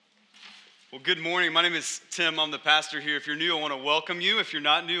Well, good morning. My name is Tim. I'm the pastor here. If you're new, I want to welcome you. If you're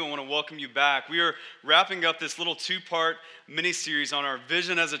not new, I want to welcome you back. We are wrapping up this little two-part mini-series on our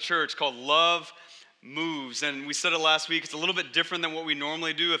vision as a church called Love Moves. And we said it last week, it's a little bit different than what we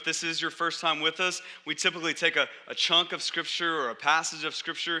normally do. If this is your first time with us, we typically take a chunk of Scripture or a passage of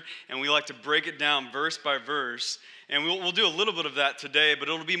Scripture, and we like to break it down verse by verse. And we'll do a little bit of that today, but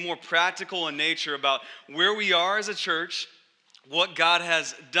it'll be more practical in nature about where we are as a church, what God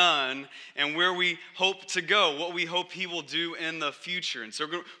has done, and where we hope to go, what we hope He will do in the future. And so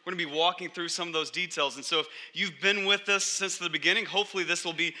we're going to be walking through some of those details. And so if you've been with us since the beginning, hopefully this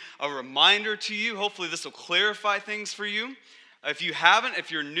will be a reminder to you. Hopefully this will clarify things for you. If you haven't,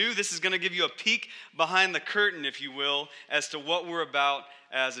 if you're new, this is going to give you a peek behind the curtain, if you will, as to what we're about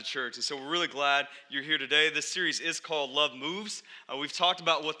as a church. And so we're really glad you're here today. This series is called Love Moves. We've talked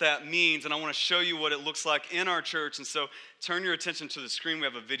about what that means, and I want to show you what it looks like in our church. And so turn your attention to the screen. We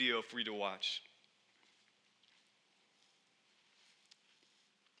have a video for you to watch.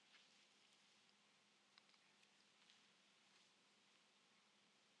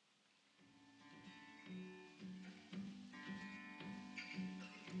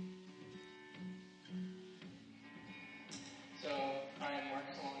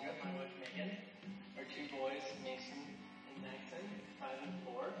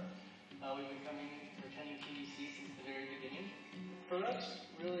 For us,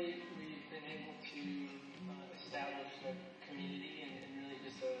 really, we've been able to establish a community and really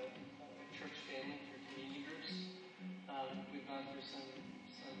just a church family through community groups. We've gone through some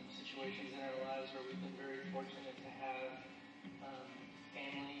situations in our lives where we've been very fortunate to have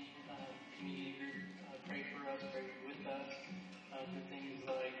family, community group pray for us, pray with us through things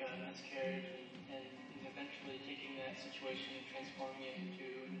like miscarriage and eventually taking that situation and transforming it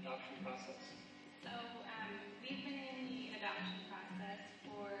into an adoption process. So we've been in the adoption process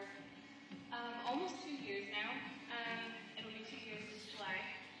for almost 2 years now. It'll be 2 years this July.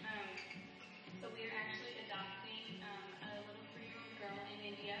 So we're actually adopting a little 3-year-old girl in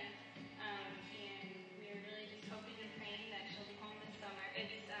India. And we're really just hoping and praying that she'll be home this summer.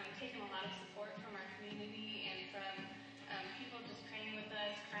 It's taken a lot of support from our community and from people just praying with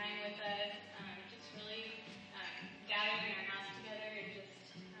us, crying with us, just really gathering our house together and just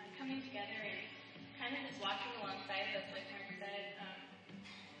coming together and kind of just walking alongside us, like Mark said,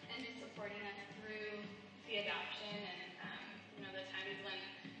 and just supporting us through the adoption and, the times when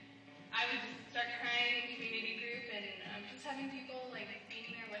I would just start crying in community group and just having people, being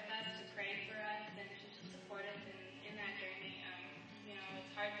there with us to pray for us and to just support us in that journey.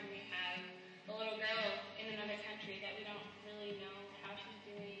 It's hard when we have a little girl in another country that we don't really know how she's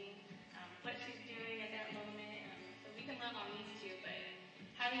doing, what she's doing at that moment. So we can love on these two, but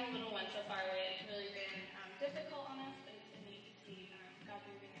having a little one so far away has really been difficult on us, but it's been neat to see God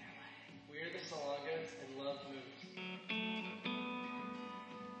moving in our lives. We're the Salagas, and love moves.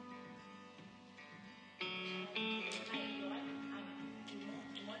 Hi everyone, I'm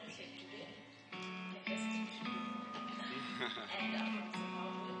Monica today, and I'm from Zimbabwe.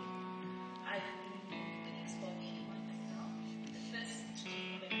 I've been in Expo a few months now. The first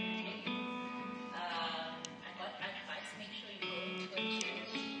day when I came, I got advice, make sure you go into a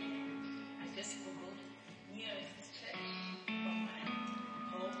church. I just googled nearest church from my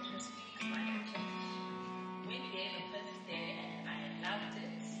home to speak my church. Went there the first day and I loved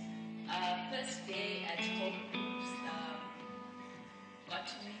it. First day at home groups, got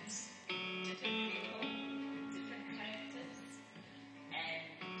to meet different people, different characters, and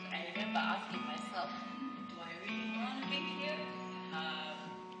I remember asking myself, do I really want to be here?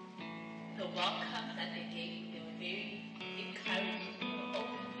 The welcome that they gave me, they were very encouraging, they were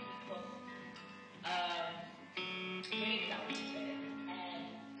open people, very down to earth.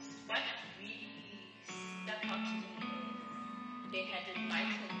 And what really stuck out to me is they had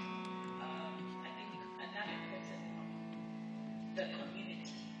invited, I think, another person from the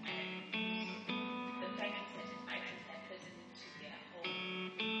community, and the fact that they invited that person into their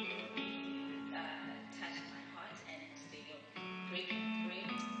home really touched my heart, and they were breaking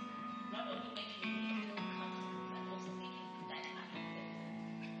bread, not only making me feel comfortable, but also making that other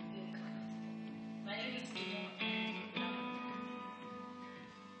person feel comfortable. My name is Dino, and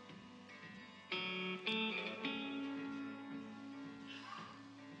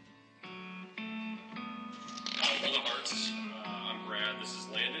Well, Hearts. I'm Brad. This is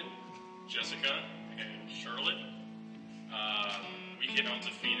Landon, Jessica, and Charlotte. We came out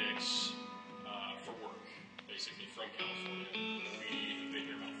to Phoenix for work, basically from California. We have been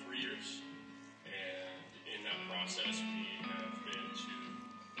here about 3 years, and in that process, we have been to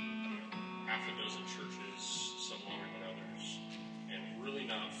half a dozen churches, some longer than others, and really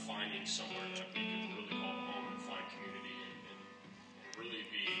not finding finding somewhere that we could really call home and find community and really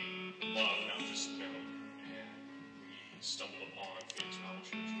be loved, not just known. And we stumbled upon Phoenix Bible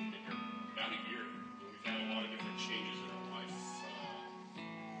Church. We've been here about a year. We've had a lot of different changes in our life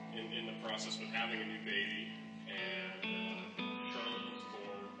in the process with having a new baby. And Charlotte was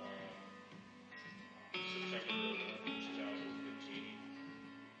born September of 2015.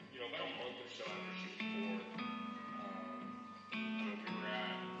 About a month or so after she was born, we were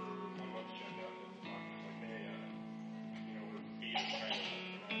at her 1 month checkup, and the doctor was like, hey, her feet are kind of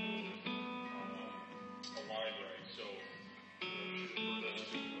not aligned right. So, she referred us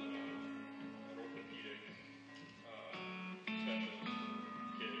to an orthopedic specialist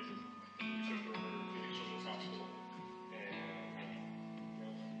for kids. And we took her over to Phoenix Children's Hospital, and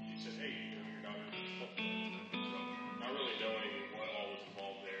she said, hey, your daughter is healthy. So, not really knowing what all was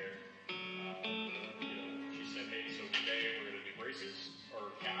involved there, she said, hey, so today we're going to do braces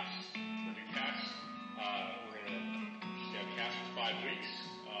or casts. We're going to do casts. She's got a cast for 5 weeks.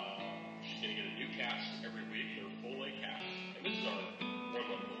 She's going to get a new cast every week. They're full leg casts. And this is our 1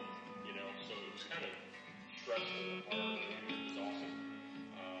 month old, so it was kind of stressful and hard, and it was awesome.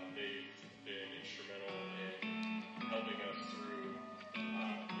 They've been instrumental in helping us through,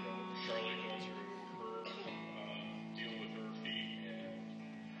 Charlotte going through her deal with her feet, and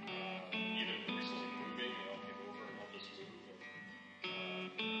even recently moving, they all came over and helped us move, and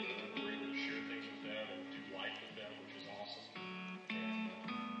we're able to share things with them and do life with them, which is awesome. And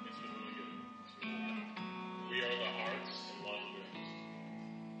it's been really good. It's been really good. We are the hearts and love lives.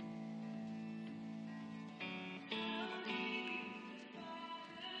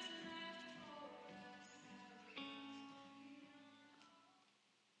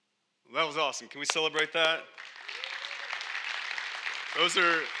 That was awesome. Can we celebrate that? Those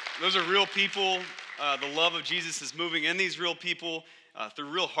are real people. The love of Jesus is moving in these real people through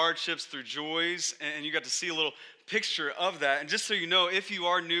real hardships, through joys, and you got to see a little picture of that. And just so you know, if you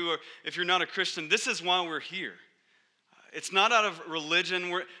are new or if you're not a Christian, this is why we're here. It's not out of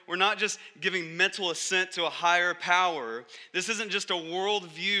religion. We're not just giving mental assent to a higher power. This isn't just a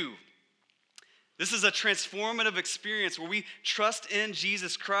worldview. This is a transformative experience where we trust in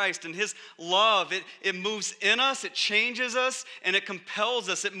Jesus Christ and His love. It moves in us, it changes us, and it compels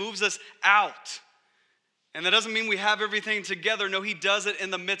us. It moves us out. And that doesn't mean we have everything together. No, He does it in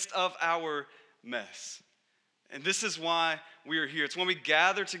the midst of our mess. And this is why we are here. It's when we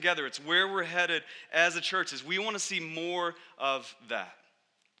gather together. It's where we're headed as a church. Is we want to see more of that.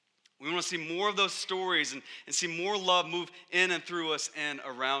 We want to see more of those stories and see more love move in and through us and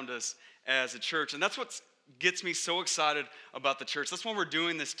around us as a church. And that's what gets me so excited about the church. That's why we're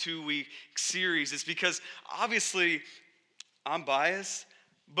doing this 2-week series. It's because obviously I'm biased,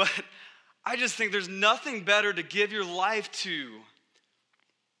 but I just think there's nothing better to give your life to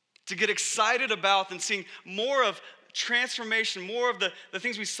get excited about than seeing more of transformation, more of the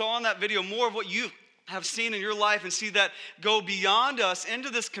things we saw in that video, more of what you have seen in your life, and see that go beyond us into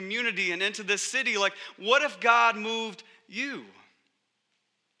this community and into this city. Like, what if God moved you?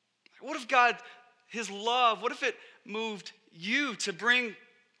 What if God, His love, what if it moved you to bring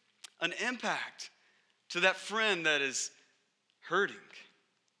an impact to that friend that is hurting?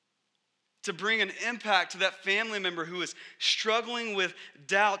 To bring an impact to that family member who is struggling with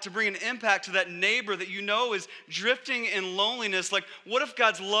doubt, to bring an impact to that neighbor that you know is drifting in loneliness. Like, what if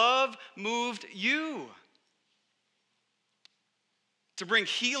God's love moved you? To bring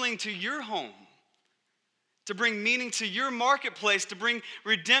healing to your home, to bring meaning to your marketplace, to bring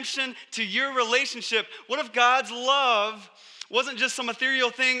redemption to your relationship. What if God's love wasn't just some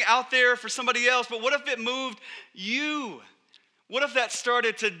ethereal thing out there for somebody else, but what if it moved you? What if that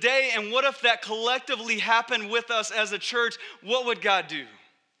started today, and what if that collectively happened with us as a church? What would God do?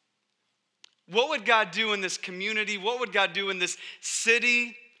 What would God do in this community? What would God do in this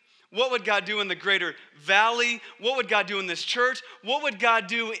city? What would God do in the greater valley? What would God do in this church? What would God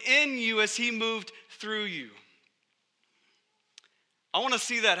do in you as He moved through you? I want to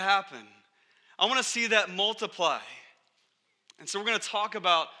see that happen. I want to see that multiply. And so we're going to talk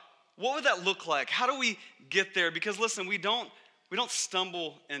about what would that look like? How do we get there? Because listen, we don't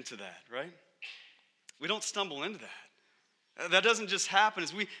stumble into that, right? We don't stumble into that. That doesn't just happen.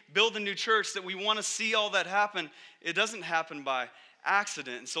 As we build a new church that we want to see all that happen, it doesn't happen by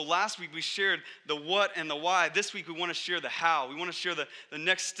accident. And so last week we shared the what and the why. This week we want to share the how. We want to share the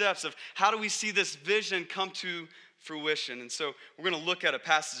next steps of how do we see this vision come to fruition. And so we're going to look at a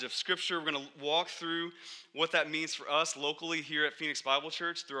passage of Scripture. We're going to walk through what that means for us locally here at Phoenix Bible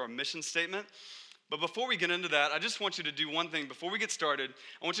Church through our mission statement. But before we get into that, I just want you to do one thing. Before we get started,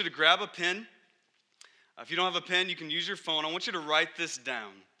 I want you to grab a pen. If you don't have a pen, you can use your phone. I want you to write this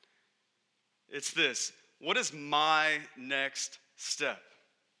down. It's this: what is my next step?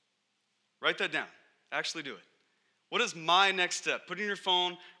 Write that down. Actually do it. What is my next step? Put it in your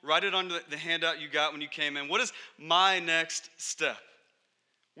phone, write it on the handout you got when you came in. What is my next step?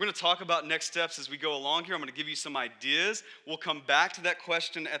 We're going to talk about next steps as we go along here. I'm going to give you some ideas. We'll come back to that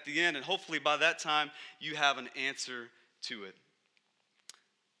question at the end, and hopefully by that time you have an answer to it.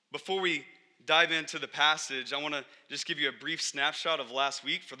 Before we dive into the passage, I want to just give you a brief snapshot of last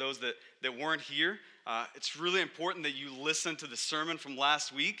week for those that weren't here. It's really important that you listen to the sermon from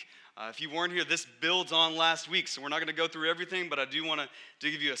last week. If you weren't here, this builds on last week, so we're not going to go through everything, but I do want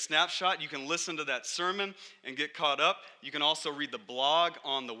to give you a snapshot. You can listen to that sermon and get caught up. You can also read the blog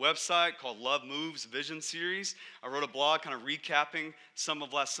on the website called Love Moves Vision Series. I wrote a blog kind of recapping some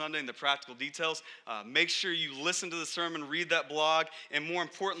of last Sunday and the practical details. Make sure you listen to the sermon, read that blog, and more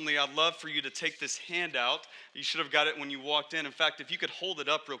importantly, I'd love for you to take this handout. You should have got it when you walked in. In fact, if you could hold it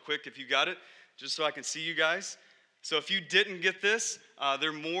up real quick if you got it, just so I can see you guys. So if you didn't get this,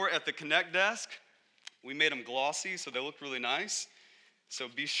 they're more at the Connect desk. We made them glossy, so they look really nice. So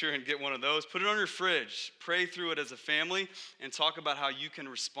be sure and get one of those. Put it on your fridge. Pray through it as a family and talk about how you can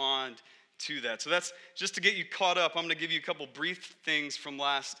respond to that. So that's just to get you caught up. I'm going to give you a couple brief things from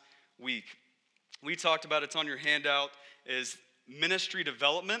last week. We talked about, it's on your handout, is ministry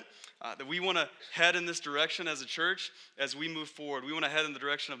development, that we want to head in this direction as a church as we move forward. We want to head in the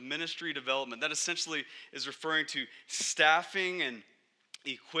direction of ministry development. That essentially is referring to staffing and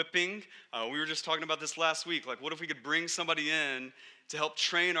equipping. We were just talking about this last week. Like, what if we could bring somebody in to help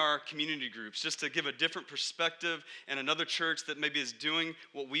train our community groups, just to give a different perspective, and another church that maybe is doing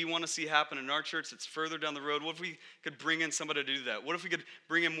what we want to see happen in our church that's further down the road? What if we could bring in somebody to do that? What if we could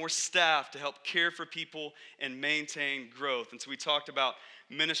bring in more staff to help care for people and maintain growth? And so we talked about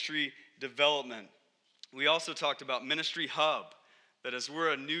ministry development. We also talked about ministry hub, that as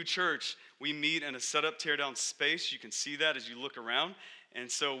we're a new church, we meet in a set-up, tear-down space. You can see that as you look around. And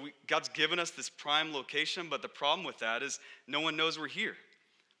so God's given us this prime location, but the problem with that is no one knows we're here.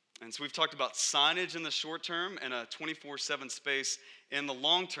 And so we've talked about signage in the short term and a 24/7 space in the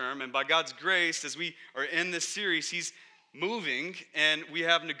long term. And by God's grace, as we are in this series, He's moving, and we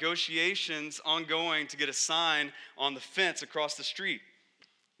have negotiations ongoing to get a sign on the fence across the street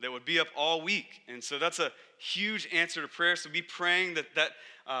that would be up all week. And so that's a huge answer to prayer. So be praying that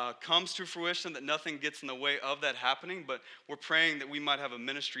comes to fruition, that nothing gets in the way of that happening. But we're praying that we might have a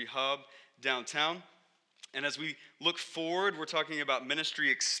ministry hub downtown. And as we look forward, we're talking about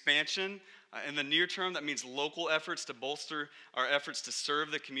ministry expansion. In the near term, that means local efforts to bolster our efforts to serve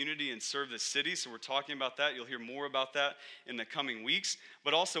the community and serve the city. So we're talking about that. You'll hear more about that in the coming weeks.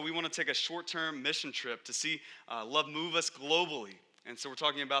 But also, we want to take a short-term mission trip to see Love move us globally. And so we're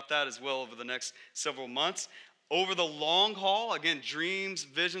talking about that as well over the next several months. Over the long haul, again, dreams,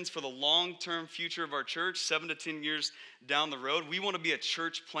 visions for the long-term future of our church, 7 to 10 years down the road, we want to be a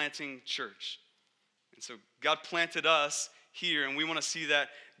church-planting church. And so God planted us here, and we want to see that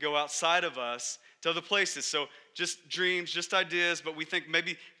go outside of us to other places. So just dreams, just ideas, but we think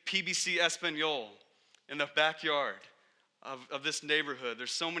maybe PBC Espanol in the backyard of this neighborhood.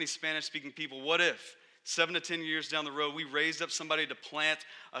 There's so many Spanish-speaking people. What if 7 to 10 years down the road, we raised up somebody to plant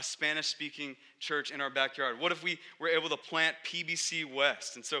a Spanish-speaking church in our backyard? What if we were able to plant PBC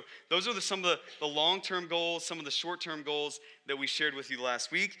West? And so those are some of the long-term goals, some of the short-term goals that we shared with you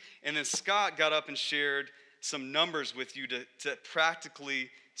last week. And then Scott got up and shared some numbers with you to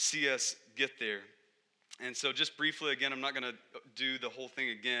practically see us get there. And so just briefly, again, I'm not going to do the whole thing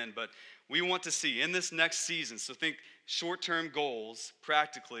again, but we want to see in this next season, so think short-term goals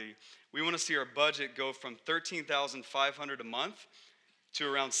practically, we want to see our budget go from $13,500 a month to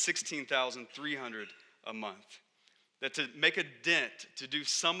around $16,300 a month. That to make a dent, to do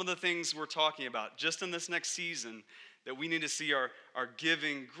some of the things we're talking about just in this next season, that we need to see our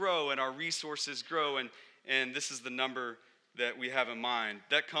giving grow and our resources grow, and this is the number that we have in mind.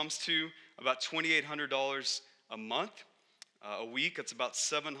 That comes to about $2,800 a month. A week, it's about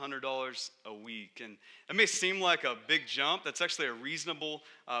 $700 a week. And it may seem like a big jump. That's actually a reasonable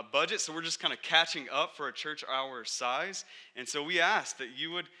budget. So we're just kind of catching up for a church our size. And so we ask that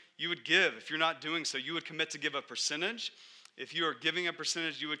you would give. If you're not doing so, you would commit to give a percentage. If you are giving a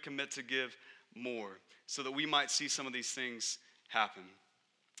percentage, you would commit to give more so that we might see some of these things happen.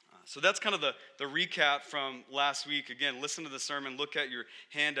 So that's kind of the recap from last week. Again, listen to the sermon, look at your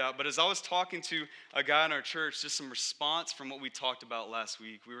handout. But as I was talking to a guy in our church, just some response from what we talked about last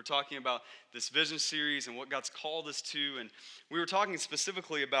week. We were talking about this vision series and what God's called us to. And we were talking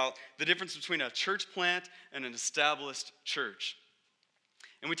specifically about the difference between a church plant and an established church.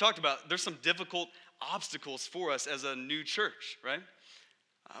 And we talked about there's some difficult obstacles for us as a new church, right?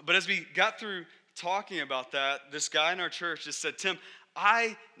 But as we got through talking about that, this guy in our church just said, Tim,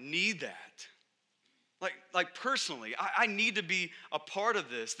 I need that. Like personally, I need to be a part of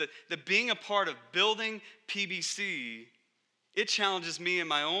this, that being a part of building PBC, it challenges me in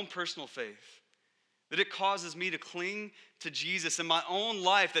my own personal faith, that it causes me to cling to Jesus in my own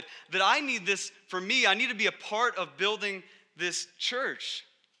life, that I need this for me. I need to be a part of building this church.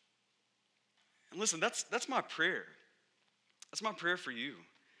 And listen, that's my prayer. That's my prayer for you.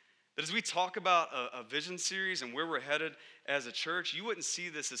 That as we talk about a vision series and where we're headed as a church, you wouldn't see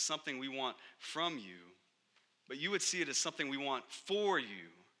this as something we want from you, but you would see it as something we want for you.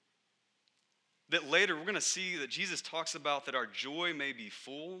 That later we're going to see that Jesus talks about that our joy may be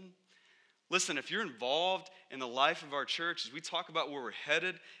full. Listen, if you're involved in the life of our church, as we talk about where we're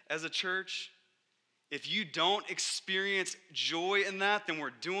headed as a church, if you don't experience joy in that, then we're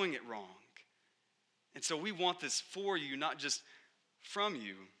doing it wrong. And so we want this for you, not just from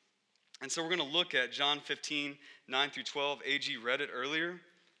you. And so we're going to look at John 15, 9 through 12. AG read it earlier.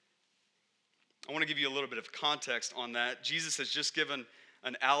 I want to give you a little bit of context on that. Jesus has just given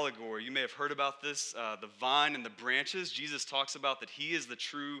an allegory. You may have heard about this, the vine and the branches. Jesus talks about that he is the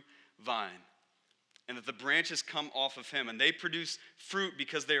true vine and that the branches come off of him and they produce fruit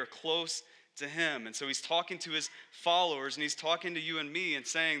because they are close to him. And so he's talking to his followers and he's talking to you and me and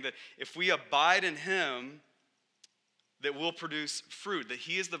saying that if we abide in him, that we'll produce fruit, that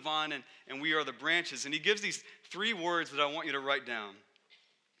he is the vine and we are the branches. And he gives these 3 words that I want you to write down.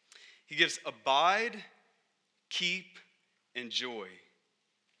 He gives abide, keep, and joy.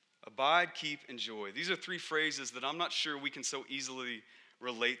 Abide, keep, and joy. These are 3 phrases that I'm not sure we can so easily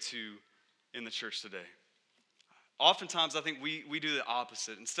relate to in the church today. Oftentimes, I think we do the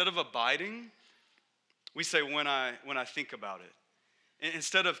opposite. Instead of abiding, we say when I think about it. And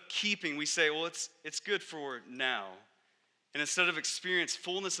instead of keeping, we say, well, it's good for now. And instead of experience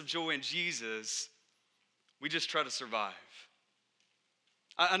fullness of joy in Jesus, we just try to survive.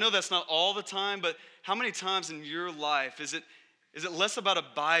 I know that's not all the time, but how many times in your life is it less about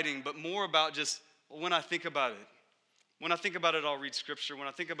abiding, but more about just, well, when I think about it? When I think about it, I'll read scripture. When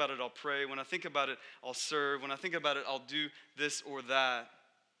I think about it, I'll pray. When I think about it, I'll serve. When I think about it, I'll do this or that.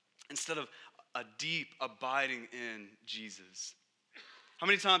 Instead of a deep abiding in Jesus. How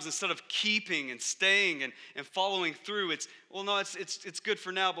many times instead of keeping and staying and following through, it's good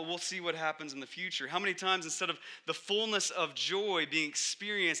for now, but we'll see what happens in the future. How many times instead of the fullness of joy being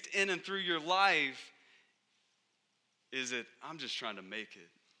experienced in and through your life, is it, I'm just trying to make it?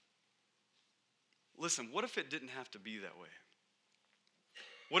 Listen, what if it didn't have to be that way?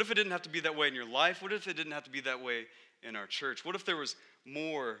 What if it didn't have to be that way in your life? What if it didn't have to be that way in our church? What if there was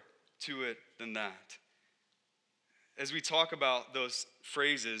more to it than that? As we talk about those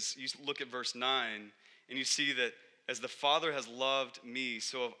phrases, you look at verse 9 and you see that as the Father has loved me,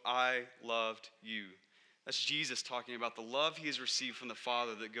 so have I loved you. That's Jesus talking about the love he has received from the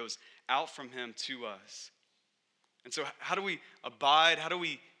Father that goes out from him to us. And so how do we abide? How do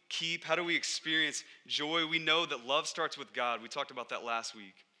we keep? How do we experience joy? We know that love starts with God. We talked about that last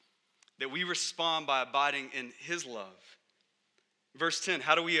week. That we respond by abiding in his love. Verse 10,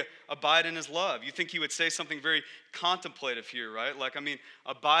 how do we abide in his love? You think he would say something very contemplative here, right?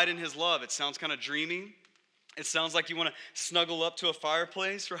 Abide in his love. It sounds kind of dreamy. It sounds like you want to snuggle up to a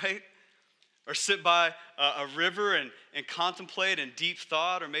fireplace, right? Or sit by a river and contemplate in deep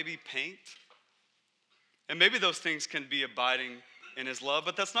thought or maybe paint. And maybe those things can be abiding in his love,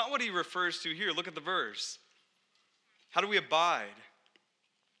 but that's not what he refers to here. Look at the verse. How do we abide?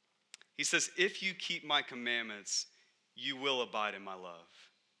 He says, if you keep my commandments, you will abide in my love.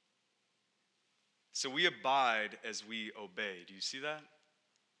 So we abide as we obey. Do you see that?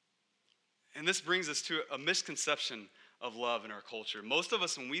 And this brings us to a misconception of love in our culture. Most of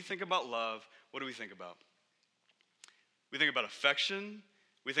us, when we think about love, what do we think about? We think about affection.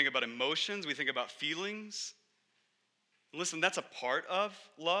 We think about emotions. We think about feelings. And listen, that's a part of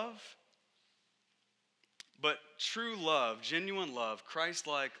love. But true love, genuine love,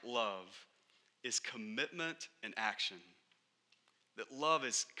 Christ-like love, is commitment and action. That love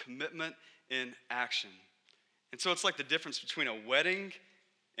is commitment in action. And so it's like the difference between a wedding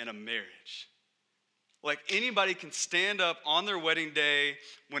and a marriage. Like anybody can stand up on their wedding day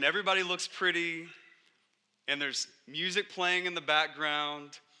when everybody looks pretty and there's music playing in the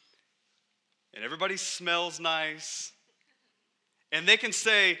background and everybody smells nice, and they can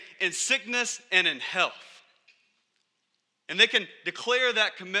say, in sickness and in health. And they can declare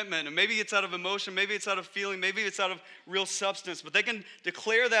that commitment, and maybe it's out of emotion, maybe it's out of feeling, maybe it's out of real substance, but they can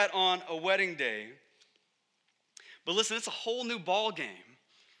declare that on a wedding day. But listen, it's a whole new ball game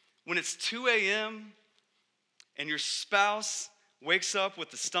when it's 2 a.m. and your spouse wakes up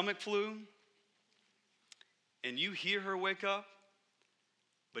with the stomach flu, and you hear her wake up,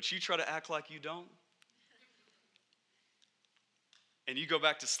 but you try to act like you don't, and you go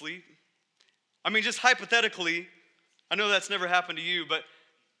back to sleep? I mean, just hypothetically, I know that's never happened to you, but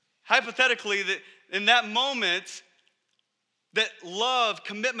hypothetically, that in that moment, that love,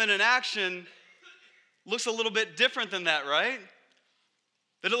 commitment, and action looks a little bit different than that, right?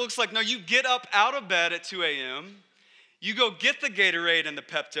 That it looks like, no, you get up out of bed at 2 a.m., you go get the Gatorade and the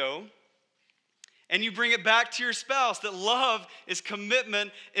Pepto, and you bring it back to your spouse. That love is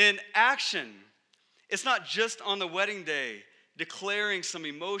commitment in action. It's not just on the wedding day, declaring some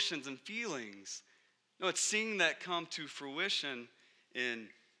emotions and feelings. No, it's seeing that come to fruition in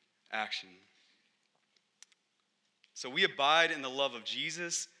action. So we abide in the love of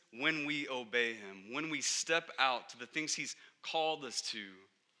Jesus when we obey him, when we step out to the things he's called us to.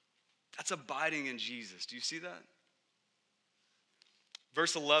 That's abiding in Jesus. Do you see that?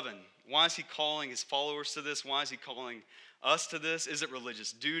 Verse 11, why is he calling his followers to this? Why is he calling us to this? Is it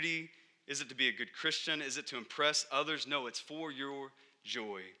religious duty? Is it to be a good Christian? Is it to impress others? No, it's for your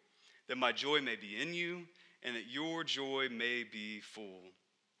joy, that my joy may be in you and that your joy may be full.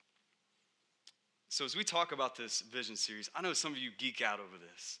 So as we talk about this vision series, I know some of you geek out over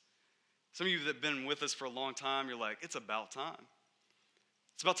this. Some of you that have been with us for a long time, you're like, it's about time.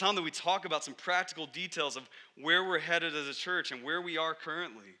 It's about time that we talk about some practical details of where we're headed as a church and where we are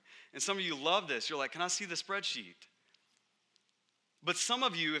currently. And some of you love this. You're like, can I see the spreadsheet? But some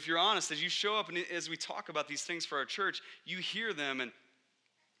of you, if you're honest, as you show up and as we talk about these things for our church, you hear them and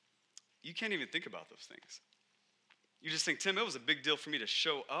you can't even think about those things. You just think, Tim, it was a big deal for me to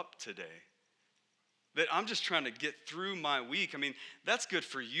show up today. That I'm just trying to get through my week. I mean, that's good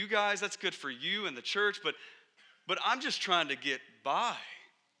for you guys. That's good for you and the church. But I'm just trying to get by.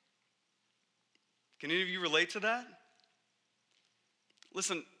 Can any of you relate to that?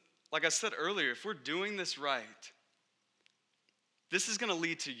 Listen, like I said earlier, if we're doing this right, this is going to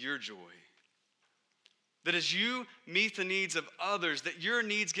lead to your joy. That as you meet the needs of others, that your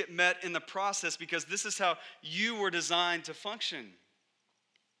needs get met in the process because this is how you were designed to function.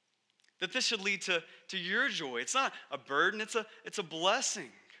 That this should lead to your joy. It's not a burden, it's a blessing.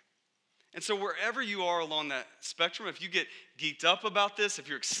 And so wherever you are along that spectrum, if you get geeked up about this, if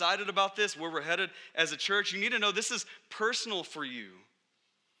you're excited about this, where we're headed as a church, you need to know this is personal for you.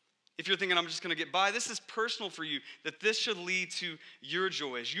 If you're thinking, I'm just going to get by, this is personal for you, that this should lead to your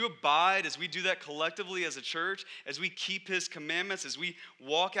joy. As you abide, as we do that collectively as a church, as we keep his commandments, as we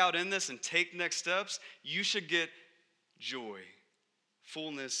walk out in this and take next steps, you should get joy,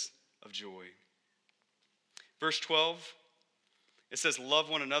 fullness of joy. Verse 12, it says, love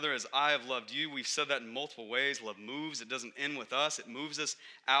one another as I have loved you. We've said that in multiple ways. Love moves. It doesn't end with us. It moves us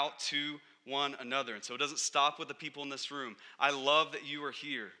out to one another. And so it doesn't stop with the people in this room. I love that you are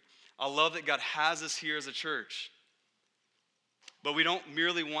here. I love that God has us here as a church. But we don't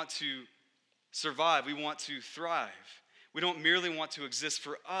merely want to survive. We want to thrive. We don't merely want to exist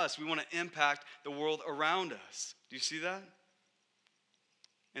for us. We want to impact the world around us. Do you see that?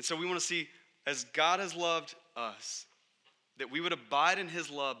 And so we want to see, as God has loved us, that we would abide in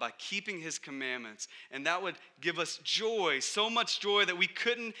his love by keeping his commandments. And that would give us joy, so much joy that we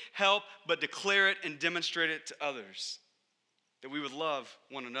couldn't help but declare it and demonstrate it to others. That we would love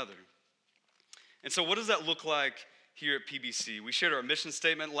one another. And so what does that look like here at PBC? We shared our mission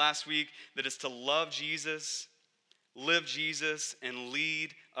statement last week that it's to love Jesus, live Jesus, and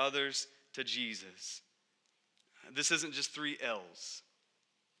lead others to Jesus. This isn't just 3 L's,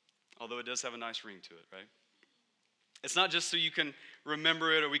 although it does have a nice ring to it, right? It's not just so you can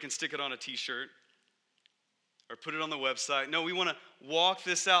remember it or we can stick it on a t-shirt or put it on the website. No, we want to walk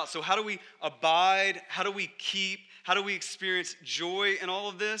this out. So how do we abide? How do we keep? How do we experience joy in all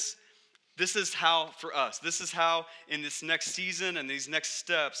of this? This is how for us. This is how in this next season and these next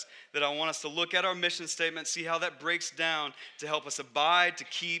steps that I want us to look at our mission statement, see how that breaks down to help us abide, to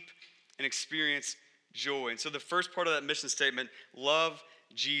keep, and experience joy. And so the first part of that mission statement, love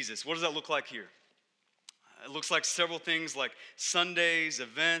Jesus. What does that look like here? It looks like several things like Sundays,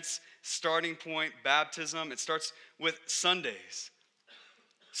 events, starting point, baptism. It starts with Sundays.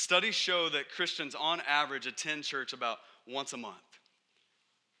 Studies show that Christians on average attend church about once a month.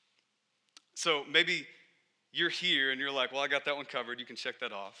 So maybe you're here and you're like, well, I got that one covered. You can check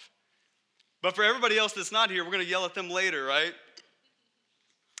that off. But for everybody else that's not here, we're going to yell at them later, right?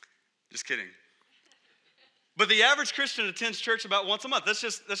 Just kidding. But the average Christian attends church about once a month. That's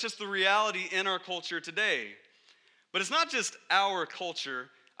just the reality in our culture today. But it's not just our culture.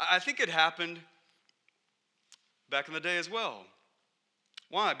 I think it happened back in the day as well.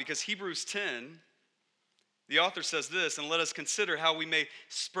 Why? Because Hebrews 10 The author says this, and let us consider how we may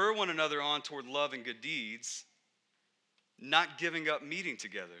spur one another on toward love and good deeds, not giving up meeting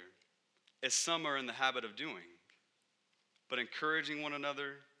together, as some are in the habit of doing, but encouraging one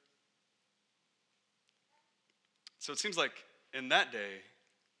another. So it seems like in that day,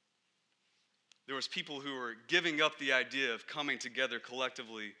 there was people who were giving up the idea of coming together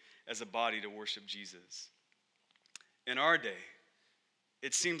collectively as a body to worship Jesus. In our day,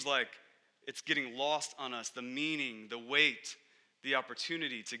 it seems like it's getting lost on us, the meaning, the weight, the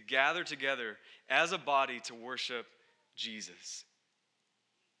opportunity to gather together as a body to worship Jesus.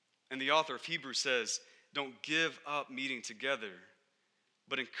 And the author of Hebrews says, don't give up meeting together,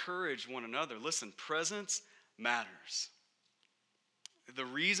 but encourage one another. Listen, presence matters. The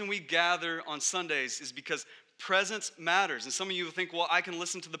reason we gather on Sundays is because presence matters. And some of you think, well, I can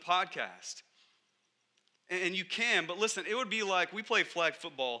listen to the podcast. And you can, but listen, it would be like we play flag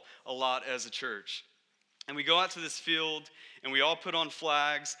football a lot as a church. And we go out to this field, and we all put on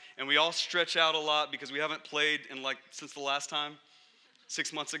flags, and we all stretch out a lot because we haven't played since the last time,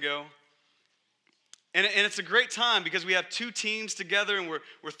 6 months ago. And it's a great time because we have two teams together, and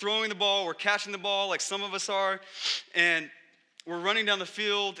we're throwing the ball, we're catching the ball like some of us are, and we're running down the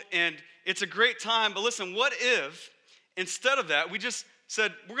field, and it's a great time. But listen, what if instead of that, we just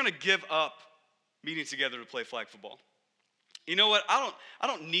said, we're going to give up meeting together to play flag football? You know what? I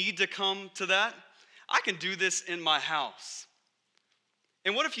don't need to come to that. I can do this in my house.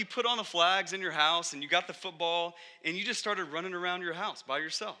 And what if you put on the flags in your house and you got the football and you just started running around your house by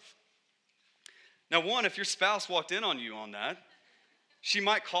yourself? Now, one, if your spouse walked in on you on that, she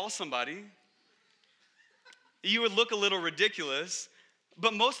might call somebody. You would look a little ridiculous,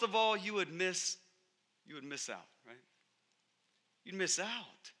 but most of all, you would miss out, right? You'd miss out.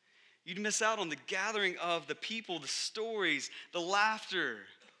 You'd miss out on the gathering of the people, the stories, the laughter.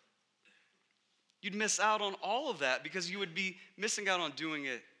 You'd miss out on all of that because you would be missing out on doing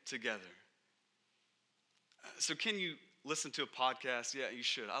it together. So can you listen to a podcast? Yeah, you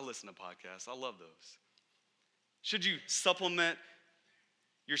should. I listen to podcasts. I love those. Should you supplement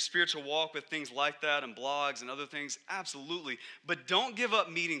your spiritual walk with things like that and blogs and other things? Absolutely. But don't give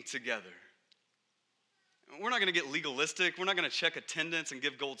up meeting together. We're not going to get legalistic. We're not going to check attendance and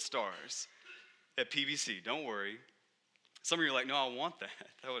give gold stars at PBC. Don't worry. Some of you are like, no, I want that.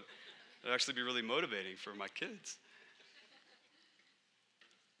 That would actually be really motivating for my kids.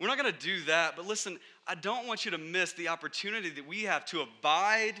 We're not going to do that. But listen, I don't want you to miss the opportunity that we have to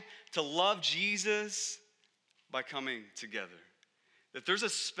abide, to love Jesus by coming together. That there's a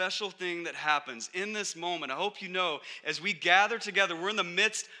special thing that happens in this moment. I hope you know, as we gather together, we're in the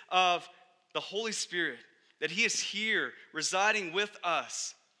midst of the Holy Spirit, that He is here residing with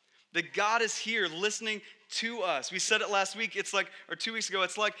us, that God is here listening to us. We said it last week, or 2 weeks ago,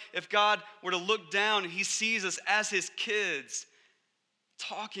 it's like if God were to look down and He sees us as His kids,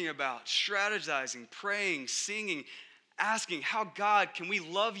 talking about, strategizing, praying, singing, asking, how God, can we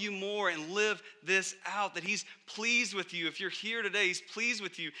love you more and live this out? That He's pleased with you. If you're here today, He's pleased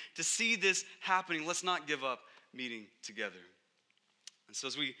with you to see this happening. Let's not give up meeting together. And so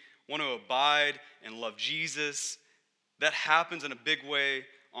as we want to abide and love Jesus, that happens in a big way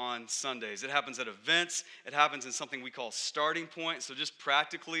on Sundays. It happens at events. It happens in something we call Starting Point. So just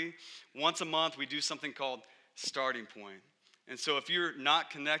practically, once a month, we do something called Starting Point. And so if you're not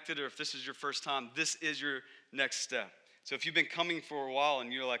connected or if this is your first time, this is your next step. So if you've been coming for a while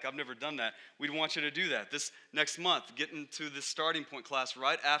and you're like, I've never done that, we'd want you to do that. This next month, get into the Starting Point class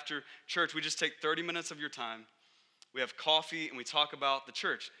right after church. We just take 30 minutes of your time. We have coffee and we talk about the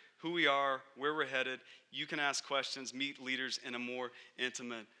church, who we are, where we're headed. You can ask questions, meet leaders in a more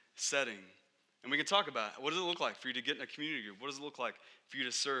intimate setting. And we can talk about it. What does it look like for you to get in a community group? What does it look like for you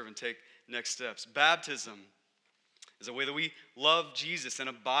to serve and take next steps? Baptism is a way that we love Jesus and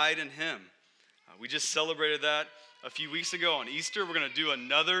abide in Him. We just celebrated that a few weeks ago on Easter. We're going to do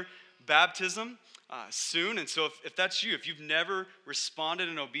another baptism soon. And so if that's you, if you've never responded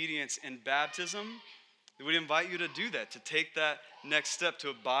in obedience in baptism, then we'd invite you to do that, to take that next step,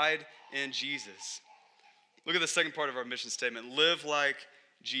 to abide in Jesus. Look at the second part of our mission statement, live like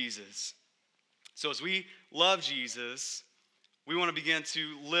Jesus. So as we love Jesus, we want to begin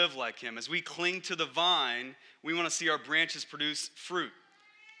to live like Him. As we cling to the vine, we want to see our branches produce fruit.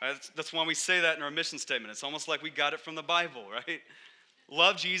 That's why we say that in our mission statement. It's almost like we got it from the Bible, right?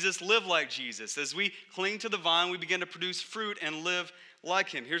 Love Jesus, live like Jesus. As we cling to the vine, we begin to produce fruit and live like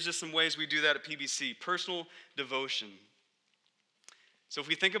Him. Here's just some ways we do that at PBC. Personal devotion. So if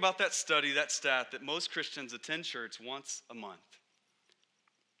we think about that study, that stat, that most Christians attend church once a month.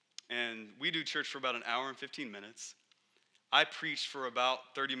 And we do church for about an hour and 15 minutes. I preach for about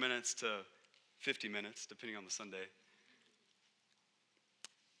 30 minutes to 50 minutes, depending on the Sunday.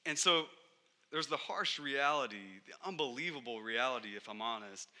 And so there's the harsh reality, the unbelievable reality, if I'm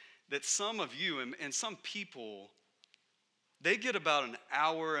honest, that some of you and some people, they get about an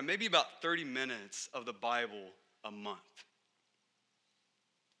hour and maybe about 30 minutes of the Bible a month.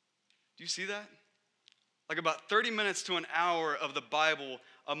 Do you see that? Like about 30 minutes to an hour of the Bible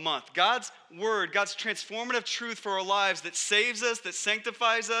a month. God's word, God's transformative truth for our lives that saves us, that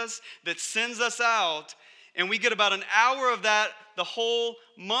sanctifies us, that sends us out, and we get about an hour of that the whole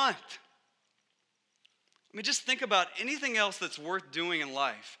month. I mean, just think about anything else that's worth doing in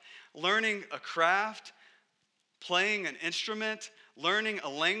life. Learning a craft, playing an instrument, learning a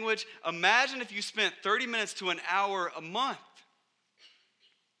language. Imagine if you spent 30 minutes to an hour a month.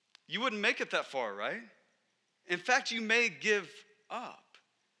 You wouldn't make it that far, right? In fact, you may give up.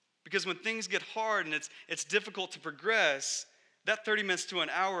 Because when things get hard and it's difficult to progress, that 30 minutes to an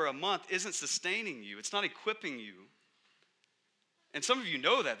hour a month isn't sustaining you. It's not equipping you. And some of you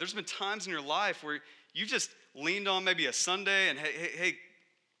know that. There's been times in your life where you just leaned on maybe a Sunday and, hey,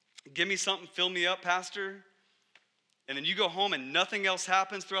 give me something, fill me up, Pastor. And then you go home and nothing else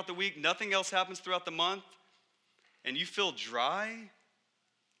happens throughout the week, nothing else happens throughout the month, and you feel dry,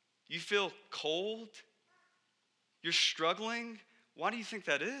 you feel cold, you're struggling. Why do you think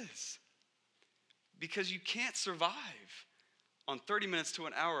that is? Because you can't survive on 30 minutes to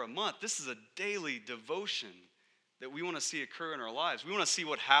an hour a month. This is a daily devotion that we want to see occur in our lives. We want to see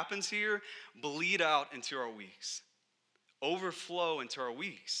what happens here bleed out into our weeks, overflow into our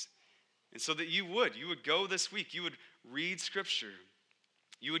weeks. And so that you would go this week, you would read scripture,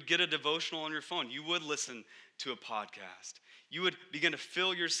 you would get a devotional on your phone, you would listen to a podcast, you would begin to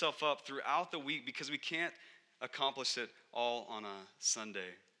fill yourself up throughout the week, because we can't accomplish it all on a Sunday.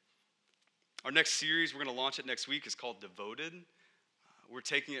 Our next series, we're going to launch it next week, is called Devoted. We're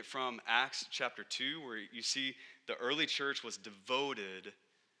taking it from Acts chapter 2, where you see the early church was devoted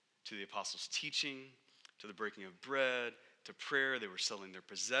to the apostles' teaching, to the breaking of bread, to prayer. They were selling their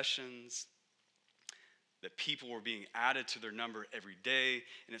possessions, that people were being added to their number every day.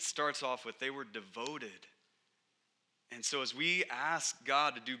 And it starts off with they were devoted. And so as we ask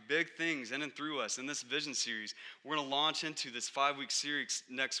God to do big things in and through us in this vision series, we're going to launch into this 5-week series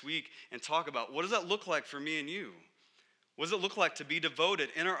next week and talk about, what does that look like for me and you? What does it look like to be devoted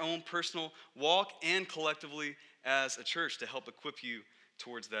in our own personal walk and collectively as a church to help equip you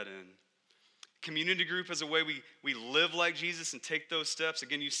towards that end? Community group is a way we live like Jesus and take those steps.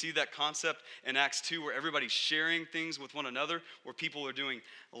 Again, you see that concept in Acts 2, where everybody's sharing things with one another, where people are doing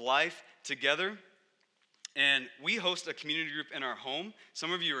life together. And we host a community group in our home.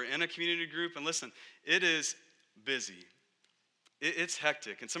 Some of you are in a community group, and listen, it is busy. It's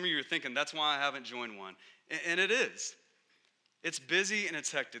hectic. And some of you are thinking, that's why I haven't joined one. And it is. It's busy and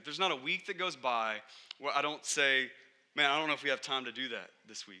it's hectic. There's not a week that goes by where I don't say, man, I don't know if we have time to do that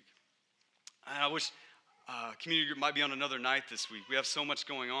this week. I wish community group might be on another night this week. We have so much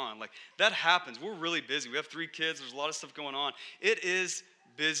going on. Like, that happens. We're really busy. We have 3 kids. There's a lot of stuff going on. It is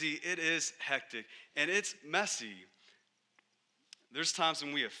busy. It is hectic. And it's messy. There's times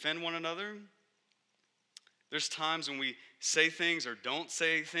when we offend one another. There's times when we say things or don't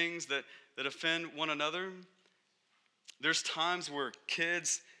say things that offend one another. There's times where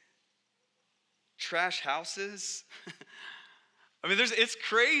kids trash houses. I mean, it's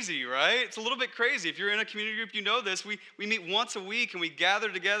crazy, right? It's a little bit crazy. If you're in a community group, you know this. We meet once a week, and we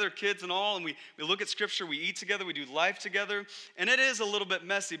gather together, kids and all, and we look at scripture, we eat together, we do life together, and it is a little bit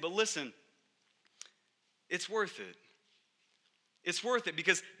messy, but listen, it's worth it. It's worth it,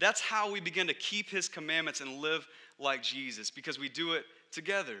 because that's how we begin to keep his commandments and live like Jesus, because we do it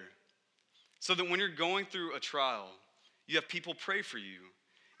together. So that when you're going through a trial, you have people pray for you.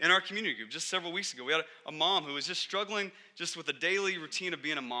 In our community group, just several weeks ago, we had a mom who was just struggling just with the daily routine of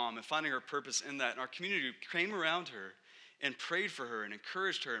being a mom and finding her purpose in that. And our community group came around her and prayed for her and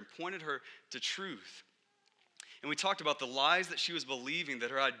encouraged her and pointed her to truth. And we talked about the lies that she was believing,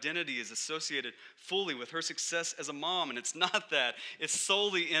 that her identity is associated fully with her success as a mom. And it's not that. It's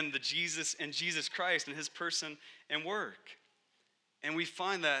solely in Jesus Christ and his person and work. And we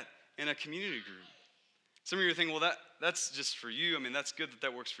find that in a community group. Some of you are thinking, well, that's just for you. I mean, that's good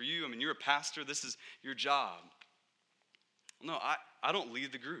that works for you. I mean, you're a pastor. This is your job. No, I don't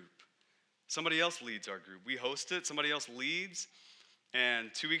lead the group. Somebody else leads our group. We host it. Somebody else leads.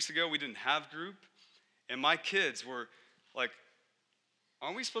 And 2 weeks ago, we didn't have group. And my kids were like,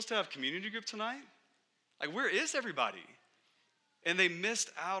 aren't we supposed to have community group tonight? Like, where is everybody? And they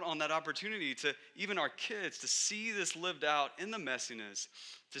missed out on that opportunity to, even our kids, to see this lived out in the messiness,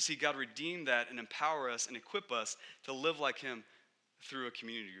 to see God redeem that and empower us and equip us to live like him through a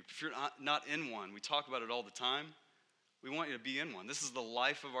community group. If you're not in one, we talk about it all the time. We want you to be in one. This is the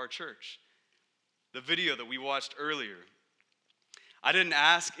life of our church. The video that we watched earlier, I didn't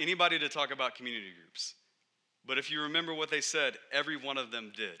ask anybody to talk about community groups. But if you remember what they said, every one of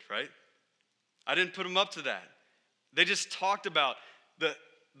them did, right? I didn't put them up to that. They just talked about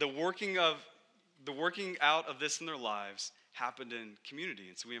the working out of this in their lives happened in community.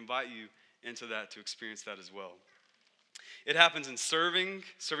 And so we invite you into that to experience that as well. It happens in serving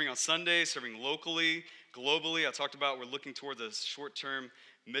on Sundays, serving locally, globally. I talked about we're looking towards a short-term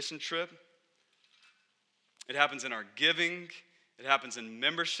mission trip. It happens in our giving. It happens in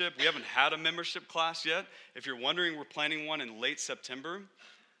membership. We haven't had a membership class yet. If you're wondering, we're planning one in late September.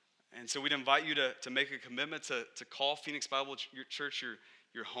 And so we'd invite you to make a commitment to call Phoenix Bible Church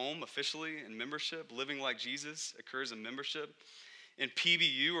your home officially in membership. Living like Jesus occurs in membership. In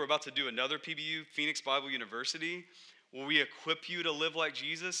PBU, we're about to do another PBU, Phoenix Bible University, where we equip you to live like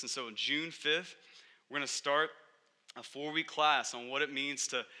Jesus. And so on June 5th, we're going to start a 4-week class on what it means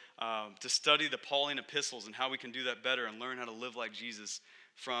to study the Pauline epistles and how we can do that better and learn how to live like Jesus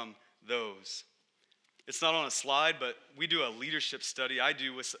from those. It's not on a slide, but we do a leadership study. I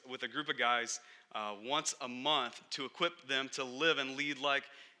do with a group of guys once a month to equip them to live and lead like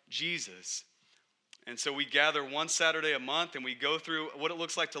Jesus. And so we gather one Saturday a month and we go through what it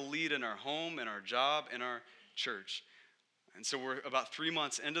looks like to lead in our home, in our job, in our church. And so we're about 3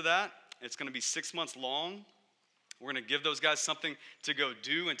 months into that. It's going to be 6 months long. We're going to give those guys something to go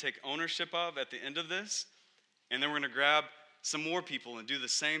do and take ownership of at the end of this. And then we're going to grab some more people and do the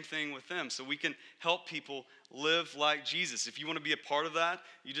same thing with them so we can help people live like Jesus. If you want to be a part of that,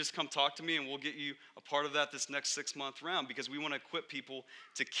 you just come talk to me and we'll get you a part of that this next 6-month round because we want to equip people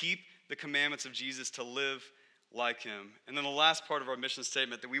to keep the commandments of Jesus, to live like him. And then the last part of our mission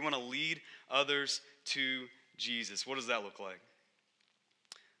statement, that we want to lead others to Jesus. What does that look like?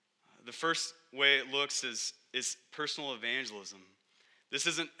 The first way it looks is personal evangelism. This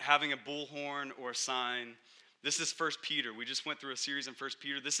isn't having a bullhorn or a sign. This is 1 Peter. We just went through a series in 1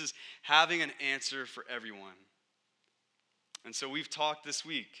 Peter. This is having an answer for everyone. And so we've talked this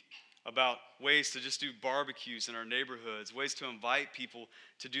week about ways to just do barbecues in our neighborhoods, ways to invite people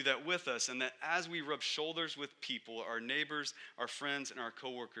to do that with us, and that as we rub shoulders with people, our neighbors, our friends, and our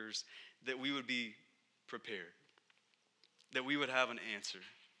coworkers, that we would be prepared, that we would have an answer.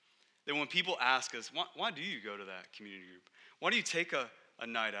 That when people ask us, why do you go to that community group? Why do you take a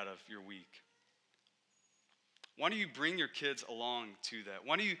night out of your week? Why do you bring your kids along to that?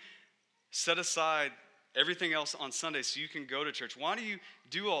 Why do you set aside everything else on Sunday so you can go to church? Why do you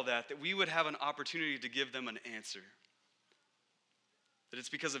do all that? That we would have an opportunity to give them an answer. That it's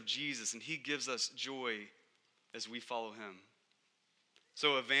because of Jesus and he gives us joy as we follow him.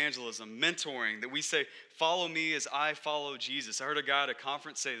 So evangelism, mentoring, that we say, follow me as I follow Jesus. I heard a guy at a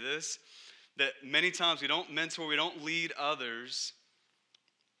conference say this, that many times we don't mentor, we don't lead others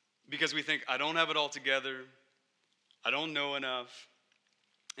because we think, I don't have it all together, I don't know enough.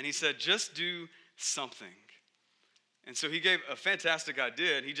 And he said, just do something. And so he gave a fantastic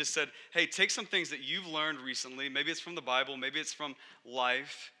idea. And he just said, hey, take some things that you've learned recently. Maybe it's from the Bible, maybe it's from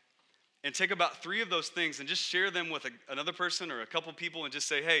life. And take about 3 of those things and just share them with another person or a couple people and just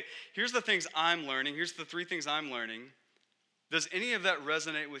say, hey, here's the things I'm learning. Here's the 3 things I'm learning. Does any of that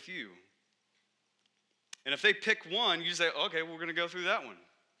resonate with you? And if they pick one, you say, okay, we're going to go through that one.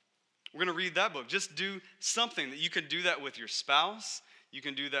 We're going to read that book. Just do something that you can do that with your spouse. You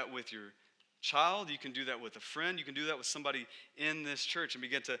can do that with your child. You can do that with a friend. You can do that with somebody in this church and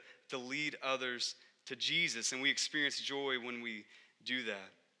begin to lead others to Jesus. And we experience joy when we do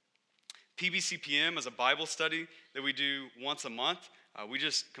that. PBCPM is a Bible study that we do once a month. We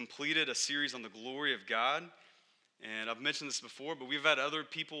just completed a series on the glory of God. And I've mentioned this before, but we've had other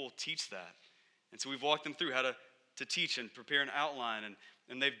people teach that. And so we've walked them through how to teach and prepare an outline.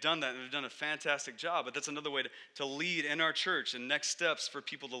 And they've done that, and they've done a fantastic job. But that's another way to lead in our church and next steps for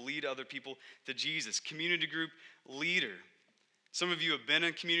people to lead other people to Jesus. Community group leader. Some of you have been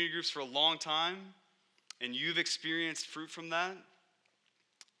in community groups for a long time, and you've experienced fruit from that.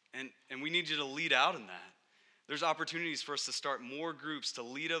 And we need you to lead out in that. There's opportunities for us to start more groups to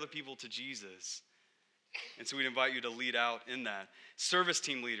lead other people to Jesus. And so we'd invite you to lead out in that. Service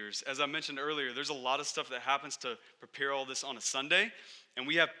team leaders, as I mentioned earlier, there's a lot of stuff that happens to prepare all this on a Sunday. And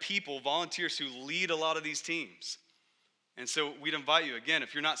we have people, volunteers, who lead a lot of these teams. And so we'd invite you, again,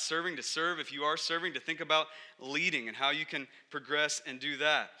 if you're not serving, to serve. If you are serving, to think about leading and how you can progress and do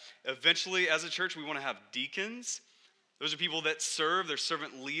that. Eventually, as a church, we want to have deacons. Those are people that serve. They're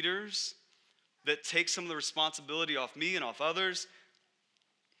servant leaders that take some of the responsibility off me and off others.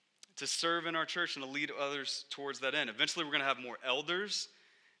 to serve in our church and to lead others towards that end. Eventually, we're going to have more elders,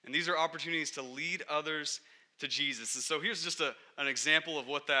 and these are opportunities to lead others to Jesus. And so here's just an example of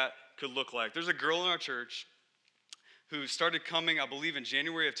what that could look like. There's a girl in our church who started coming, I believe, in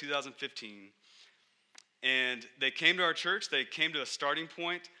January of 2015. And they came to our church. They came to a starting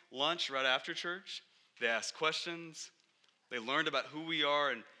point lunch right after church. They asked questions. They learned about who we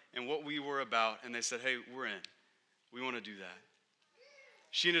are and what we were about. And they said, hey, we're in. We want to do that.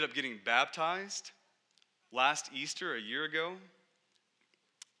 She ended up getting baptized last Easter, a year ago.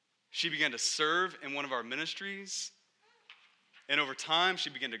 She began to serve in one of our ministries. And over time, she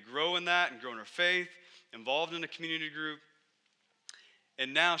began to grow in that and grow in her faith, involved in a community group.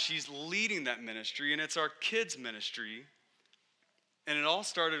 And now she's leading that ministry, and it's our kids' ministry. And it all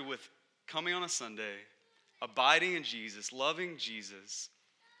started with coming on a Sunday, abiding in Jesus, loving Jesus,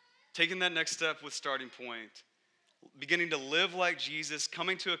 taking that next step with Starting Point, beginning to live like Jesus,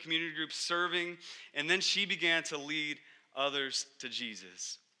 coming to a community group, serving, and then she began to lead others to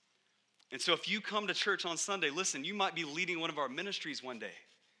Jesus. And so if you come to church on Sunday, listen, you might be leading one of our ministries one day.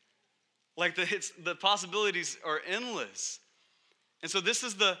 Like the possibilities are endless. And so this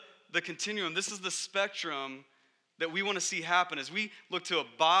is the continuum. This is the spectrum that we want to see happen as we look to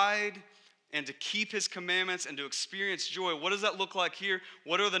abide and to keep his commandments and to experience joy. What does that look like here?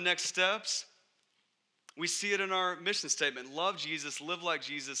 What are the next steps? We see it in our mission statement. Love Jesus, live like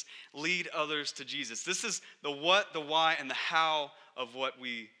Jesus, lead others to Jesus. This is the what, the why, and the how of what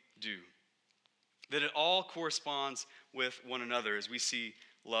we do. That it all corresponds with one another as we see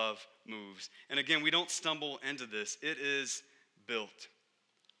love moves. And again, we don't stumble into this. It is built.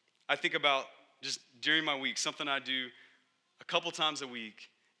 I think about just during my week, something I do a couple times a week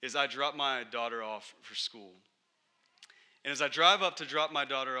is I drop my daughter off for school. And as I drive up to drop my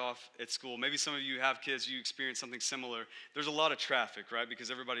daughter off at school, maybe some of you have kids, you experience something similar. There's a lot of traffic, right?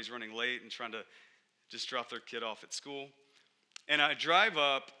 Because everybody's running late and trying to just drop their kid off at school. And I drive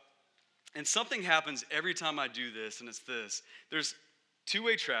up, and something happens every time I do this, and it's this. There's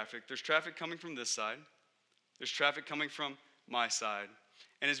two-way traffic. There's traffic coming from this side. There's traffic coming from my side.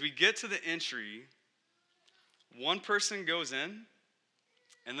 And as we get to the entry, one person goes in,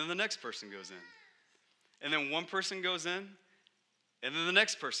 and then the next person goes in. And then one person goes in, and then the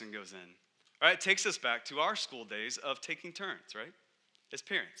next person goes in. All right, it takes us back to our school days of taking turns, right, as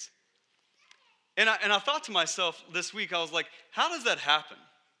parents. And I thought to myself this week, I was like, how does that happen?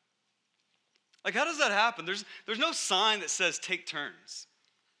 Like, how does that happen? There's no sign that says take turns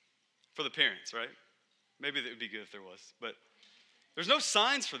for the parents, right? Maybe that would be good if there was, but there's no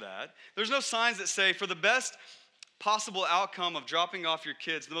signs for that. There's no signs that say for the best possible outcome of dropping off your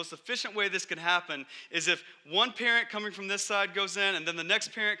kids, the most efficient way this can happen is if one parent coming from this side goes in and then the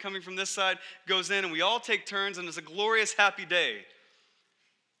next parent coming from this side goes in and we all take turns and it's a glorious, happy day.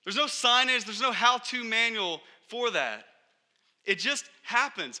 There's no signage, there's no how-to manual for that. It just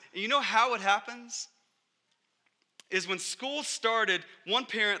happens. And you know how it happens? Is when school started, one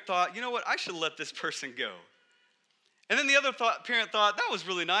parent thought, you know what, I should let this person go. And then the other parent thought, that was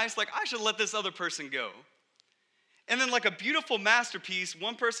really nice, like I should let this other person go. And then like a beautiful masterpiece,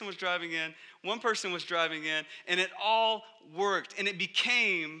 one person was driving in, one person was driving in, and it all worked. And it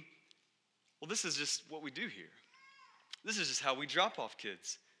became, well, this is just what we do here. This is just how we drop off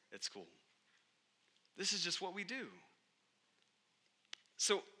kids at school. This is just what we do.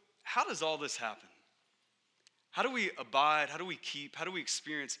 So how does all this happen? How do we abide? How do we keep? How do we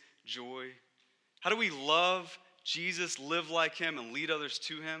experience joy? How do we love Jesus, live like him, and lead others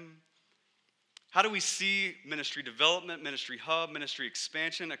to him? How do we see ministry development, ministry hub, ministry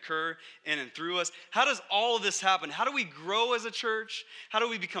expansion occur in and through us? How does all of this happen? How do we grow as a church? How do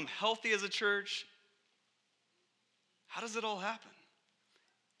we become healthy as a church? How does it all happen?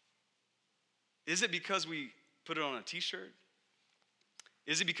 Is it because we put it on a t-shirt?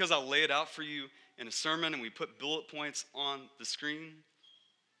 Is it because I'll lay it out for you in a sermon and we put bullet points on the screen?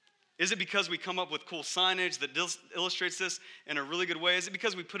 Is it because we come up with cool signage that illustrates this in a really good way? Is it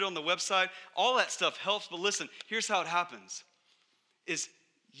because we put it on the website? All that stuff helps, but listen, here's how it happens, is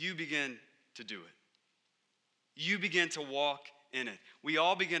you begin to do it. You begin to walk in it. We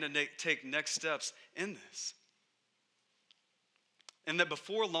all begin to take next steps in this. And that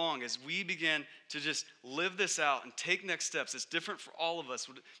before long, as we begin to just live this out and take next steps, it's different for all of us,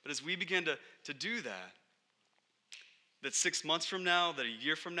 but as we begin to do that 6 months from now, that a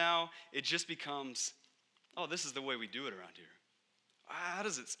year from now, it just becomes, oh, this is the way we do it around here. How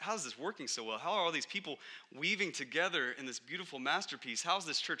is this working so well? How are all these people weaving together in this beautiful masterpiece? How is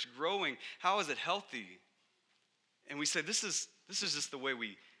this church growing? How is it healthy? And we say, this is just the way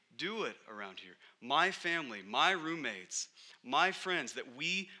we do it around here. My family, my roommates, my friends, that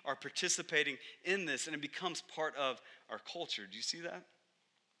we are participating in this and it becomes part of our culture. Do you see that?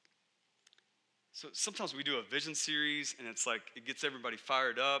 So sometimes we do a vision series and it's like it gets everybody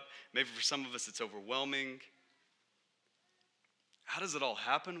fired up. Maybe for some of us it's overwhelming. How does it all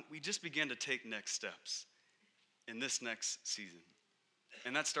happen? We just begin to take next steps in this next season.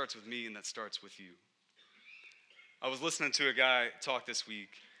 And that starts with me and that starts with you. I was listening to a guy talk this week,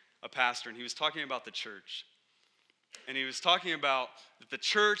 a pastor, and he was talking about the church. And he was talking about that the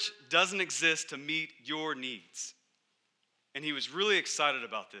church doesn't exist to meet your needs. And he was really excited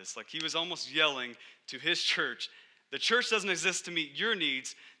about this. Like he was almost yelling to his church, the church doesn't exist to meet your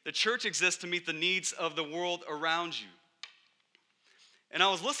needs. The church exists to meet the needs of the world around you. And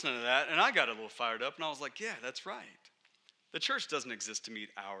I was listening to that, and I got a little fired up, and I was like, yeah, that's right. The church doesn't exist to meet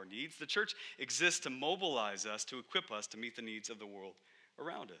our needs. The church exists to mobilize us, to equip us to meet the needs of the world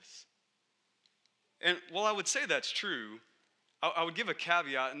around us. And while I would say that's true, I would give a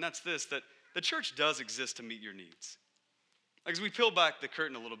caveat, and that's this, that the church does exist to meet your needs. Like as we peel back the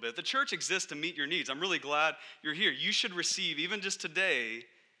curtain a little bit, the church exists to meet your needs. I'm really glad you're here. You should receive, even just today,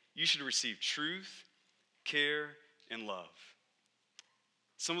 you should receive truth, care, and love.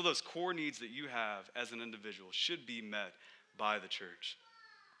 Some of those core needs that you have as an individual should be met by the church.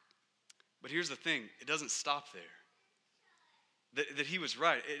 But here's the thing, it doesn't stop there. That he was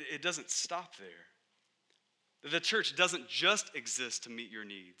right, it doesn't stop there. The church doesn't just exist to meet your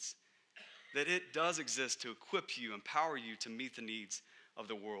needs. That it does exist to equip you, empower you to meet the needs of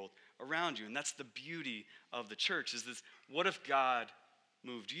the world around you. And that's the beauty of the church, is this, what if God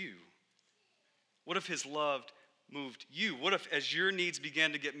moved you? What if his love moved you? What if as your needs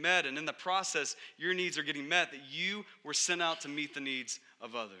began to get met, and in the process your needs are getting met, that you were sent out to meet the needs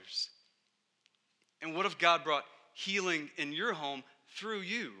of others? And what if God brought healing in your home through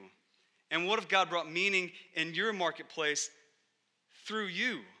you? And what if God brought meaning in your marketplace through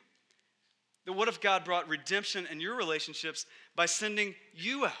you? That what if God brought redemption in your relationships by sending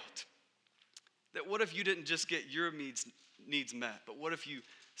you out? That what if you didn't just get your needs met, but what if you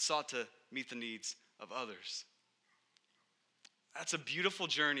sought to meet the needs of others? That's a beautiful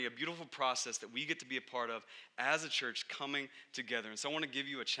journey, a beautiful process that we get to be a part of as a church coming together. And so I want to give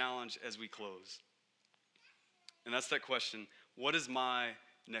you a challenge as we close. And that's that question, what is my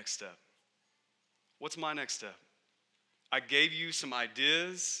next step? What's my next step? I gave you some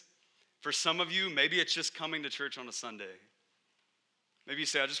ideas. For some of you, maybe it's just coming to church on a Sunday. Maybe you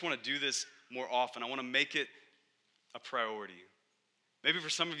say, I just want to do this more often. I want to make it a priority. Maybe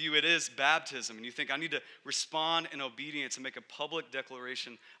for some of you, it is baptism, and you think, I need to respond in obedience and make a public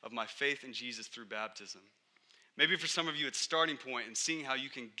declaration of my faith in Jesus through baptism. Maybe for some of you, it's starting point and seeing how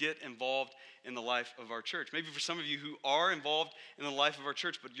you can get involved in the life of our church. Maybe for some of you who are involved in the life of our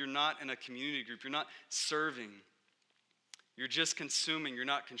church, but you're not in a community group, you're not serving. You're just consuming, you're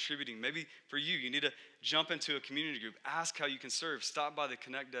not contributing. Maybe for you, you need to jump into a community group, ask how you can serve, stop by the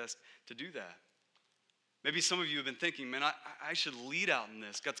Connect desk to do that. Maybe some of you have been thinking, man, I should lead out in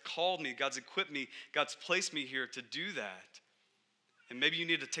this. God's called me, God's equipped me, God's placed me here to do that. And maybe you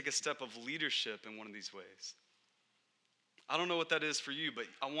need to take a step of leadership in one of these ways. I don't know what that is for you, but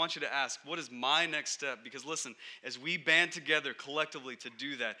I want you to ask, what is my next step? Because listen, as we band together collectively to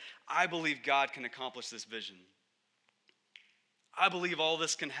do that, I believe God can accomplish this vision. I believe all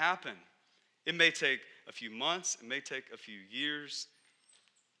this can happen. It may take a few months, it may take a few years,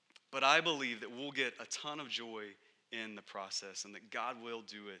 but I believe that we'll get a ton of joy in the process and that God will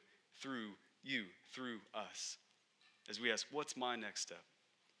do it through you, through us. As we ask, what's my next step?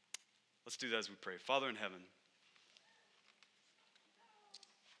 Let's do that as we pray. Father in heaven,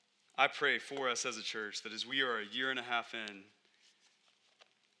 I pray for us as a church that as we are a year and a half in,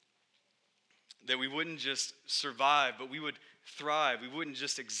 that we wouldn't just survive, but we would thrive. We wouldn't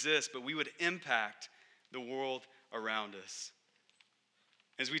just exist, but we would impact the world around us.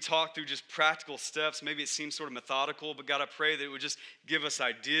 As we talk through just practical steps, maybe it seems sort of methodical, but God, I pray that it would just give us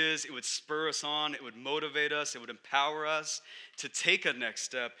ideas, it would spur us on, it would motivate us, it would empower us to take a next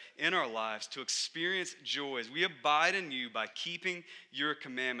step in our lives, to experience joy as we abide in you by keeping your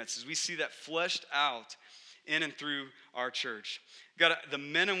commandments, as we see that fleshed out in and through our church. God, the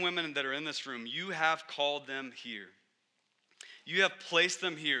men and women that are in this room, you have called them here. You have placed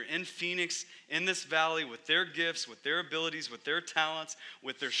them here in Phoenix, in this valley, with their gifts, with their abilities, with their talents,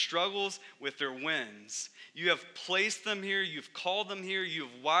 with their struggles, with their wins. You have placed them here, you've called them here, you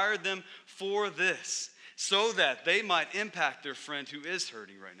have wired them for this, so that they might impact their friend who is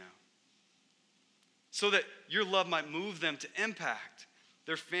hurting right now. So that your love might move them to impact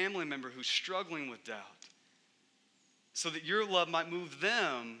their family member who's struggling with doubt. So that your love might move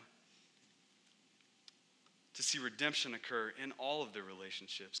them to see redemption occur in all of their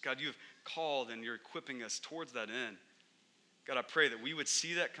relationships. God, you have called and you're equipping us towards that end. God, I pray that we would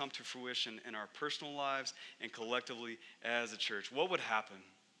see that come to fruition in our personal lives and collectively as a church. What would happen?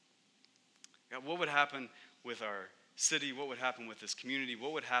 God, what would happen with our city? What would happen with this community?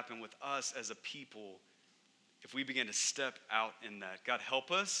 What would happen with us as a people if we began to step out in that? God,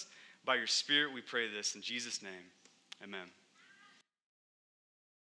 help us. By your Spirit, we pray this in Jesus' name. Amen.